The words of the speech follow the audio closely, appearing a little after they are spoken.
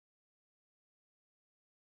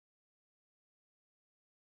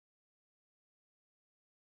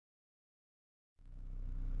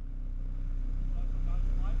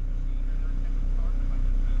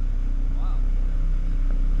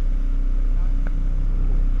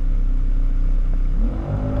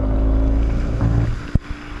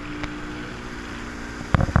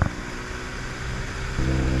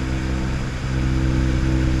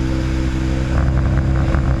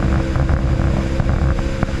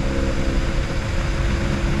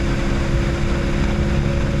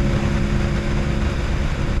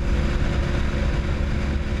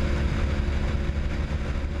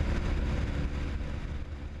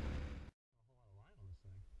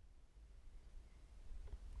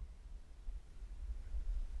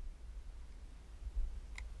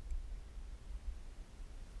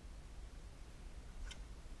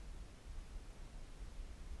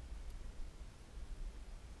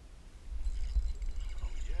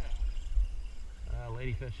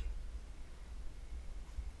pretty fish.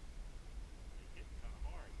 They hit kind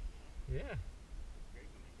of hard, you know? Yeah. It's great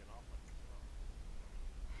when they get off like this.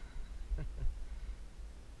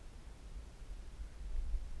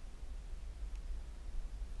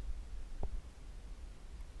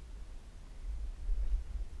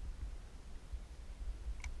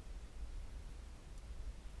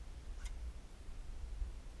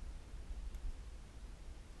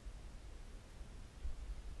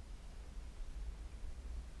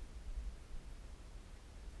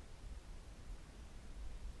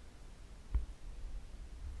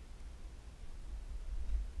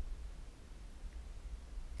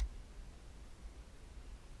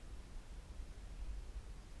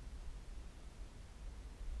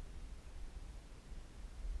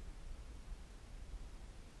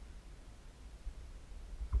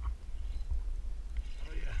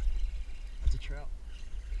 Oh yeah. That's a trout.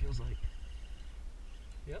 Feels like.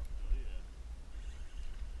 Yep. Oh yeah.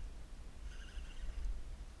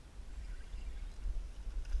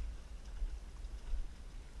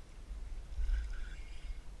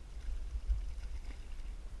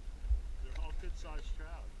 They're all good sized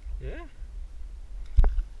trout. Yeah.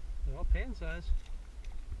 They're all pan size.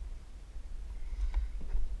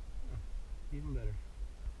 Oh, even better.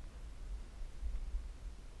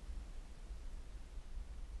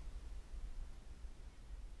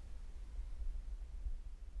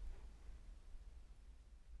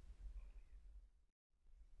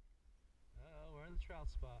 Oh, we're in the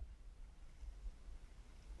trout spot.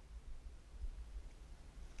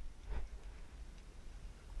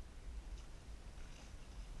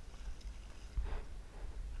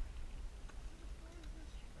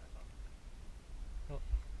 Oh.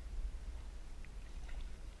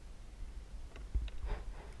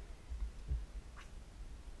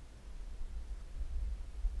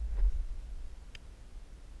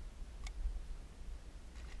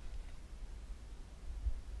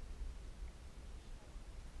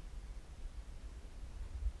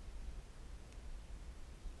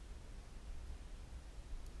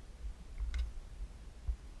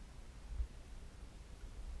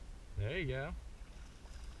 There you go.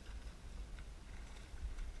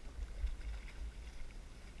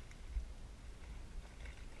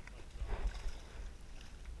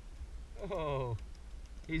 Oh,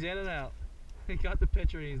 he's in and out. He got the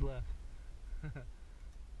picture and he's left.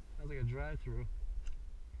 Sounds like a drive-through.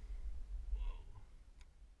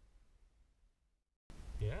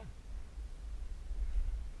 Yeah.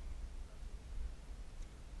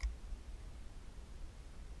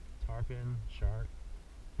 Tarpon, shark,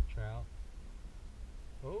 trout.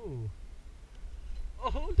 Oh.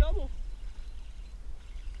 Oh, double.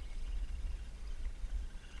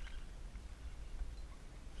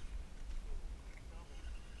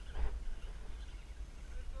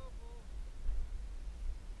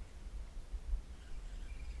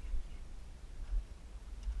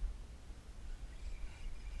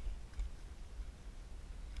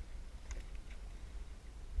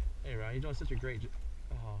 Hey, Ryan, you're doing such a great job.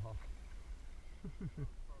 Oh.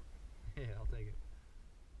 Yeah, I'll take it.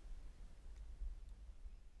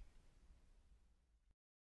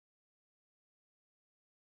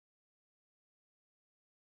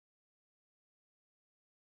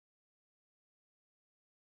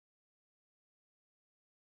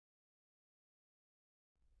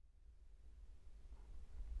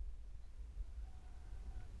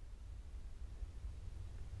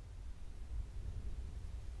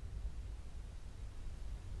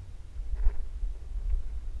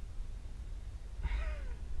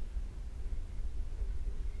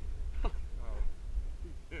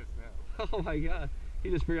 Oh my god,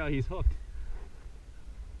 he just figured out he's hooked.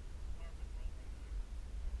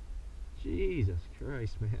 Jesus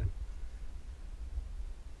Christ, man.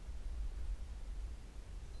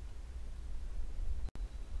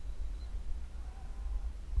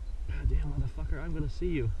 Goddamn motherfucker, I'm gonna see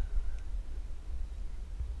you.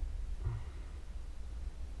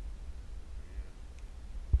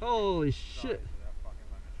 Holy shit.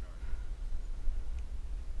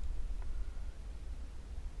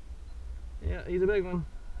 Yeah, he's a big one.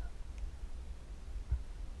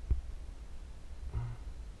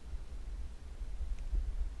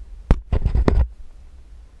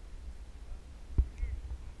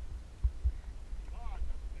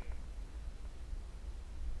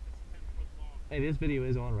 Hey, this video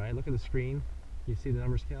is on, right? Look at the screen. You see the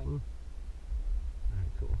numbers counting?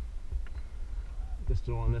 Alright, cool. Just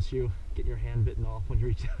don't want to miss you. Get your hand bitten off when you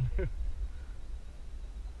reach down there.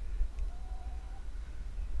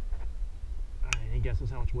 Alright, any guesses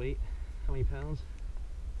how much weight? How many pounds?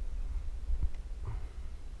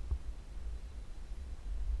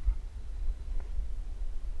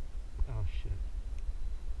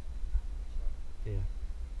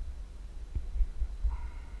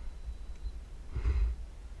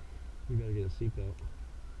 better get a seatbelt.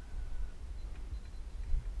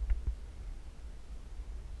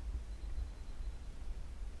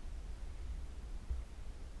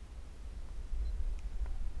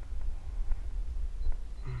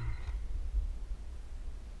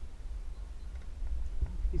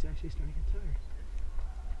 He's actually starting to get tired.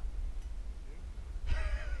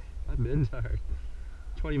 I've been tired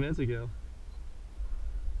 20 minutes ago.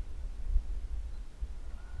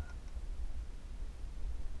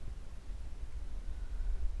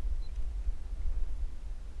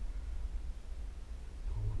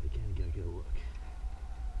 Hold up again, gotta get a look.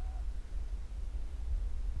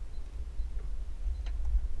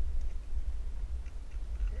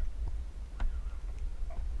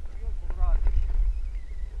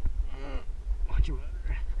 Watch your motor.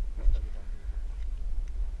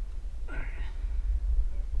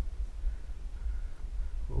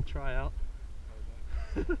 We'll try out.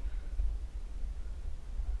 Alright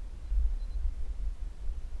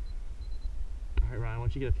Ryan, why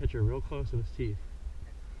don't you get a picture real close of his teeth?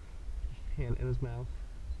 Hand in his mouth.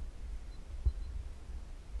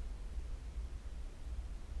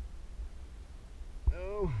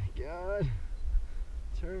 Oh my god.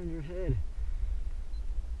 Turn your head.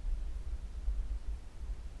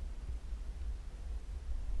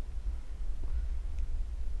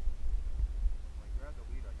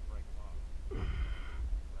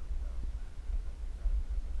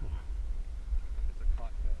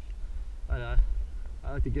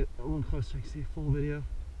 I like to get a little closer so I can see a full video.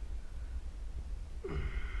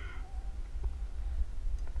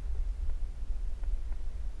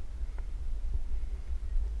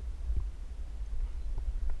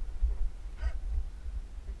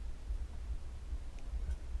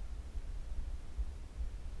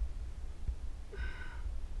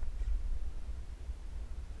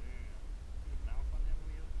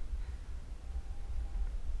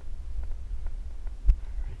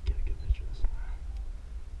 Get a good picture of this.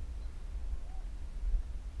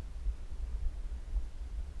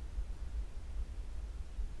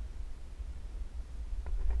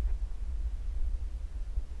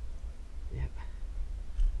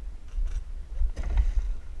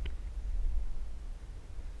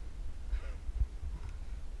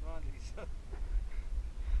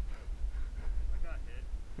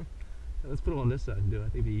 Let's put it on this side and do it. I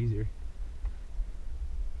think it'd be easier.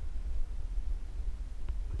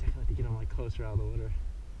 I definitely have to get them like closer out of the water.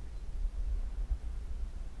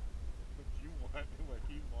 What you want and what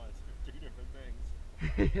he wants are two different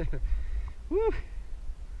things. Woo!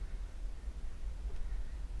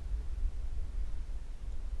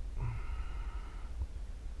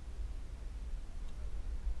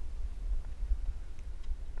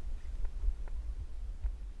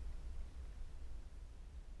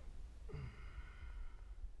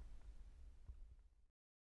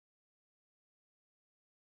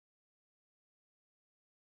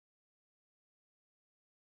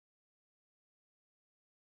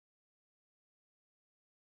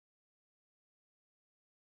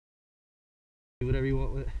 Do whatever you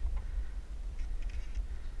want with it.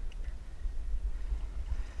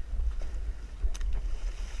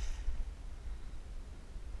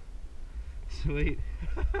 Sweet.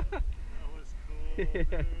 That was cool.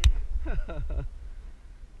 Yeah.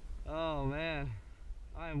 Oh man,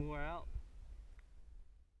 I am wore out.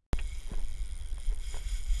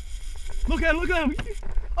 Look at him! Look at him!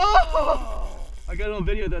 Oh! I got it on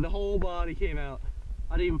video that the whole body came out.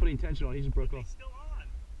 I didn't even put any tension on it. He just broke off. He's still on.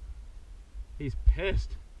 He's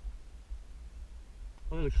pissed.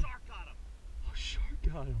 Oh, there's a Shark got him. Oh, shark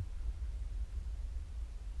got him.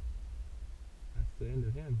 That's the end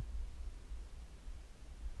of him.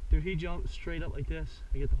 Dude, he jumped straight up like this.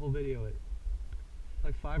 I get the whole video of it.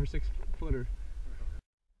 Like 5 or 6 footer.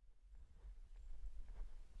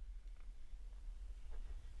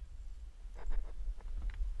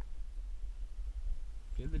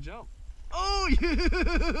 Get the jump. Oh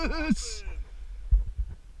yes!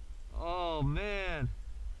 Oh man.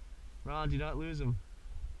 Ron, do not lose him.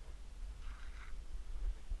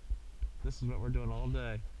 This is what we're doing all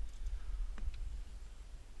day.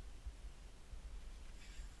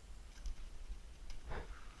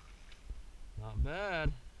 Not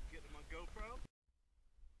bad. Get him on GoPro.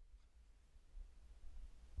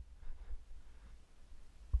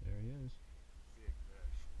 There he is.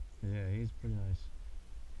 Yeah, he's pretty nice.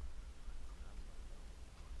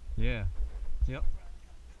 Yeah. Yep.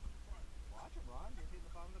 Watch him, Ron. You're hitting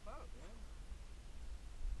the bottom of the boat, man.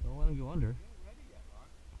 Don't let him go under. You ain't ready yet, Ron.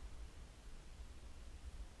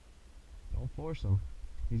 Don't force him.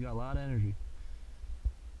 He's got a lot of energy.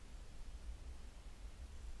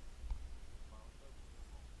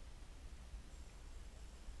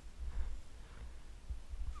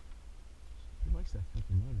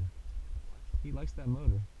 He likes that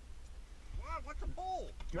motor. What? What's the pole?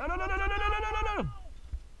 No, no, no, no, no, no, no, no, no, no, no!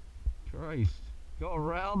 Christ. Go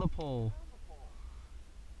around the pole.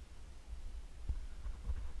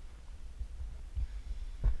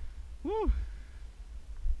 Woo!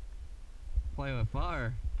 Play with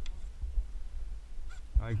fire.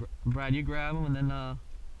 Alright, Brad, you grab him and then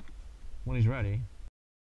when he's ready.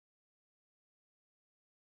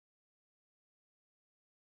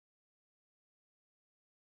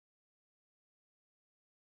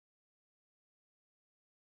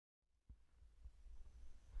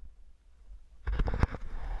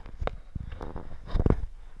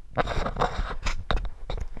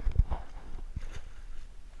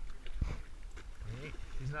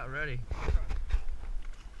 He's not ready.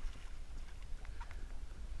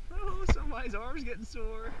 Oh, somebody's arm's getting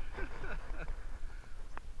sore.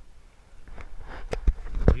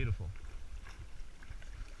 Beautiful.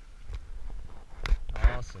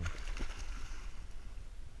 Awesome.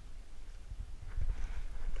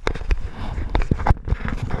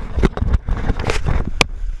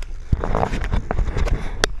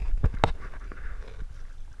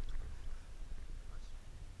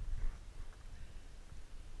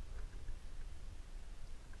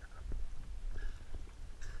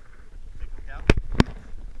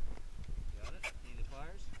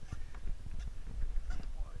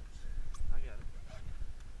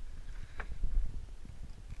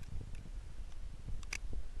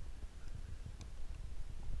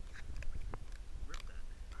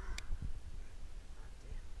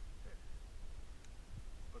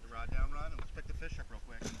 Down run and let's pick the fish up real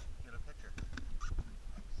quick and get a picture.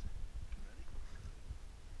 Ready?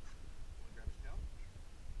 Want to grab his tail?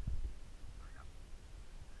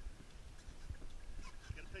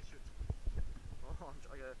 Get a picture. Oh, I'm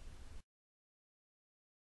trying to.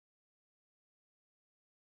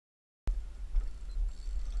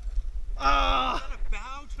 Ah! You gotta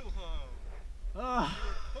bow to him. Ah!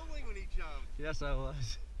 You were pulling when he jumped. Yes, I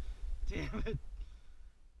was. Damn it.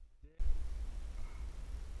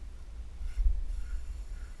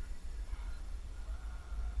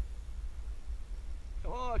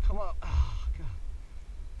 Come on, come up. Oh, God.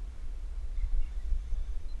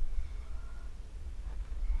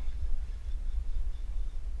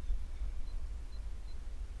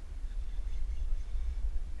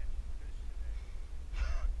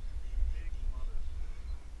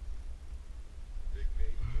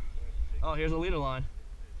 Oh, here's a leader line.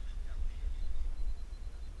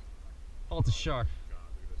 Oh, it's a shark. God,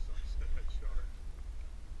 look at this sunset shark.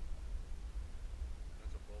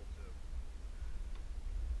 That's a bull too.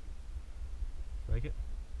 Break it? I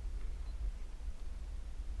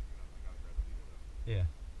gotta grab the leader though. Yeah.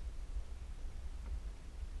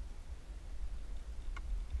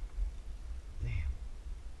 Damn.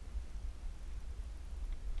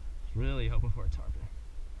 Was really hoping for a tarpon.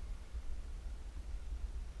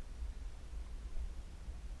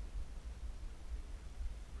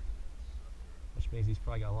 Which means he's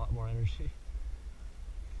probably got a lot more energy.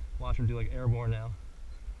 Watch him do like airborne now.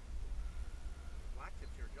 Black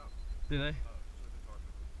tips here jump. Do they? Oh, so the tarpon.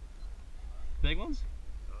 Big ones?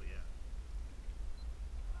 Oh yeah.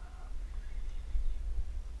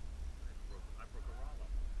 I broke a rod off.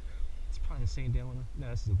 It's probably the same damn one. No,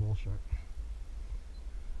 this is a bull shark.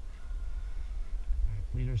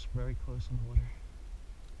 Alright, leader's very close in the water.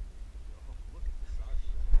 Oh, look at the size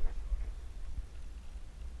of this bull shark.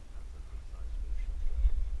 That's a good sized fish.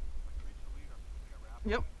 I can reach the leader. Like a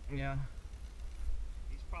raptor. Yep. Yeah.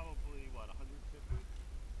 He's probably what, 150?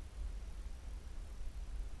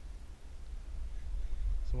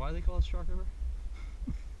 So why do they call it Shark River?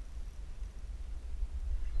 Good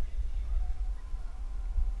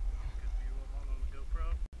view of on the GoPro.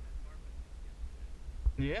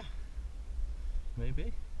 Yeah.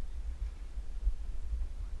 Maybe.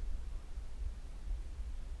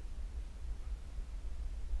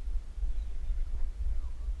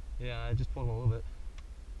 Yeah, I just pulled him a little bit.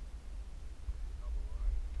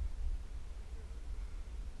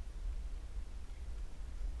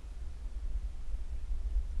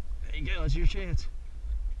 There you go, it's your chance.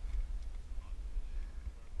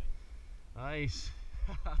 Nice.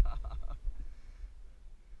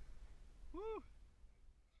 Woo.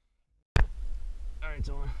 Alright, it's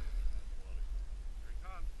on. Here he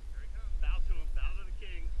comes. Here he comes. Bow to him. Bow to the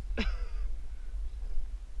king.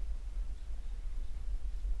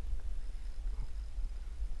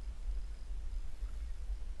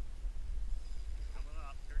 He's coming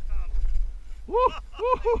up. Here it comes. Woo!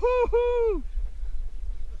 Woo! Woo! Woo!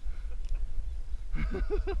 That's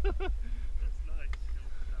nice.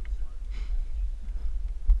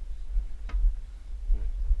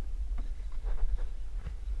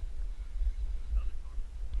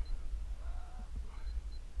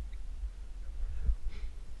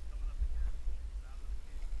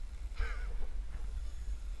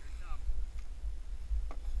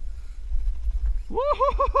 Woo! If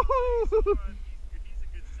he's a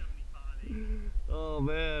good 75, 80. Oh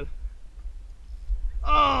man.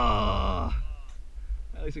 Oh!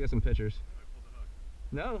 At least I got some pictures. I pulled the hook.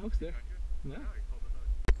 No, the hook's there. Got you? No. No, he pulled the hook.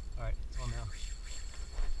 Alright, it's on now.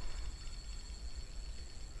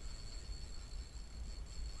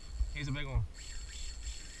 He's a big one.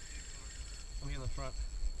 Let me in the front.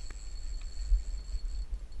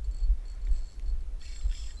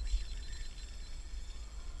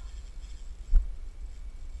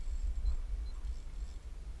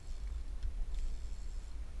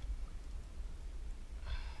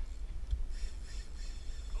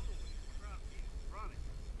 Holy crap, he's running.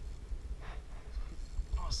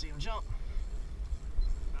 I want to see him jump.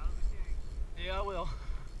 Out of the king. Yeah, I will.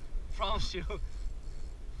 Promise you.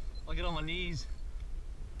 I'll get on my knees.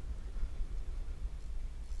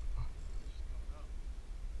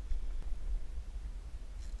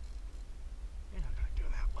 You're not gonna go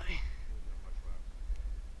that way.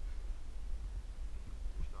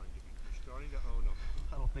 You're starting to own him.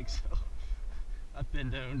 I don't think so. I've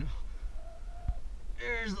been owned.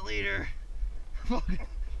 There's the leader. Oh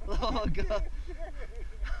my god.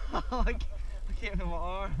 Oh, I can't feel my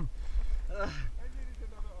arm. I needed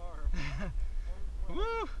another arm.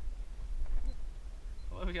 Woo!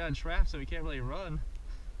 Well, we got entrapped, so we can't really run.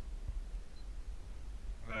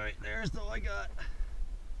 Alright, there's the one I got.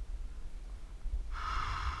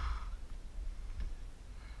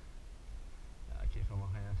 I can't feel my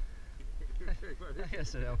hand. I gotta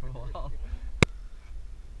sit down for a while.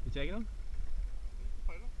 You taking him?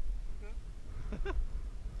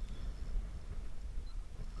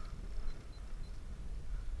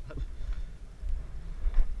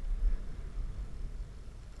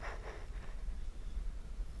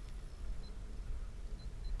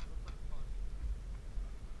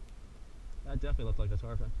 That definitely looked like a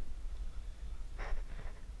tarpon.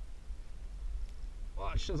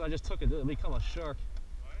 Watch, since I just took it, it'll become a shark.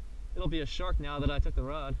 What? It'll be a shark now that I took the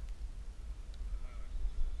rod.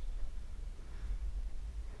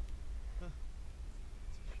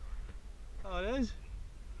 Oh, it is?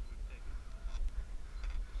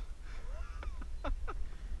 It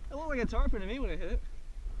looked like a tarpon to me when I hit it.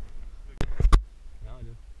 Now I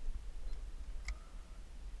do.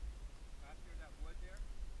 Back near that wood there,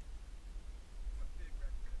 a big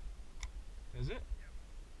redfish. Is it?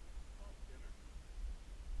 Called dinner.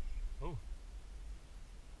 Oh.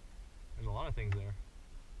 There's a lot of things there.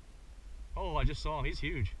 Oh, I just saw him. He's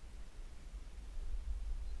huge.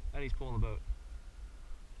 And he's pulling the boat.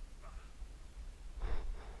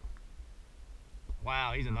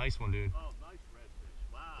 Wow, he's a nice one, dude. Oh, nice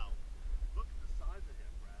redfish. Wow. Look at the size of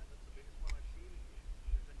him, Brad. That's the biggest one I've seen in here.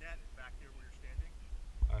 There's a net back there where you're standing.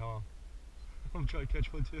 Alright, hold on. I'm trying to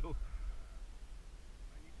catch one too. I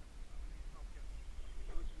need help getting it.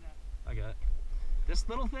 Where's the net? I got it. This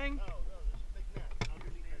little thing? No, there's a big net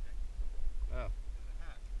underneath it. Oh. In the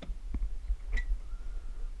hat.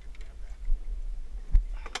 Grab that.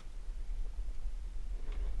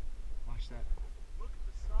 Watch that. Look at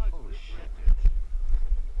the size Holy of this shit. redfish.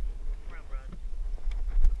 Come around, Brad.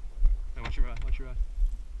 Hey, watch your rod, watch your rod.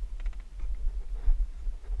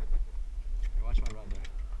 Here, watch my rod there.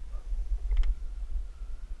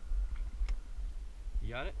 You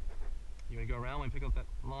got it? You wanna go around when we pick up that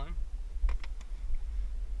line? Oh,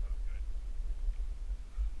 good.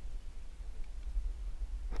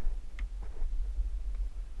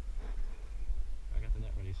 I got the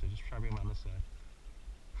net ready, so just try to bring him on this side.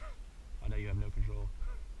 I know you have no control.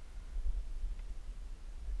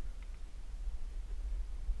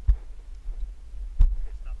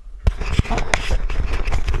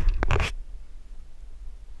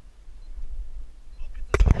 Look at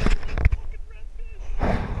this fucking redfish.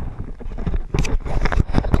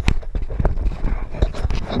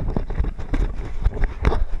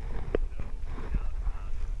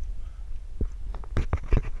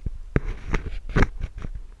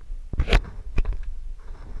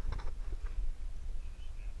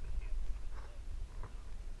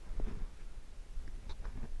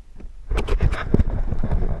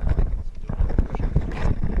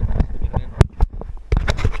 Get it in.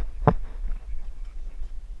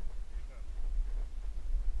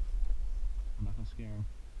 I'm not gonna scare him.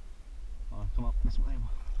 Come up this way.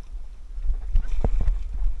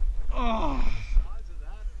 Oh! Size of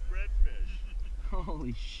that redfish.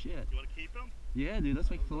 Holy shit. You want to keep him? Yeah, dude,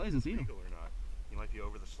 let's make fillets and eat them. Legal or not? You might be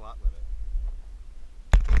over the slot limit.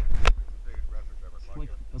 It's the biggest redfish I've ever caught.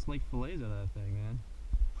 Let's make fillets out of that thing, man. You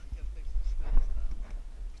gotta fix the spins now.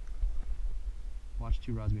 Watch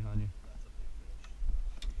two rods behind you. That's a big fish.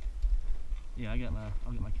 Yeah, I'll get my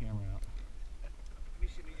camera out. Let me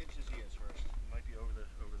see how many inches he is first. He might be over the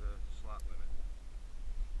slot limit.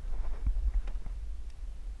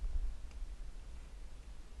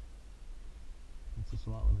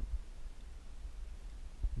 slot limit?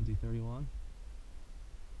 We'll do 31,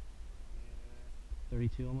 Yeah,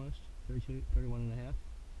 32 almost, 32, 31 and a half. 30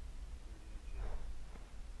 inches.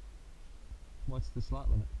 What's the slot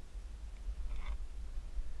limit?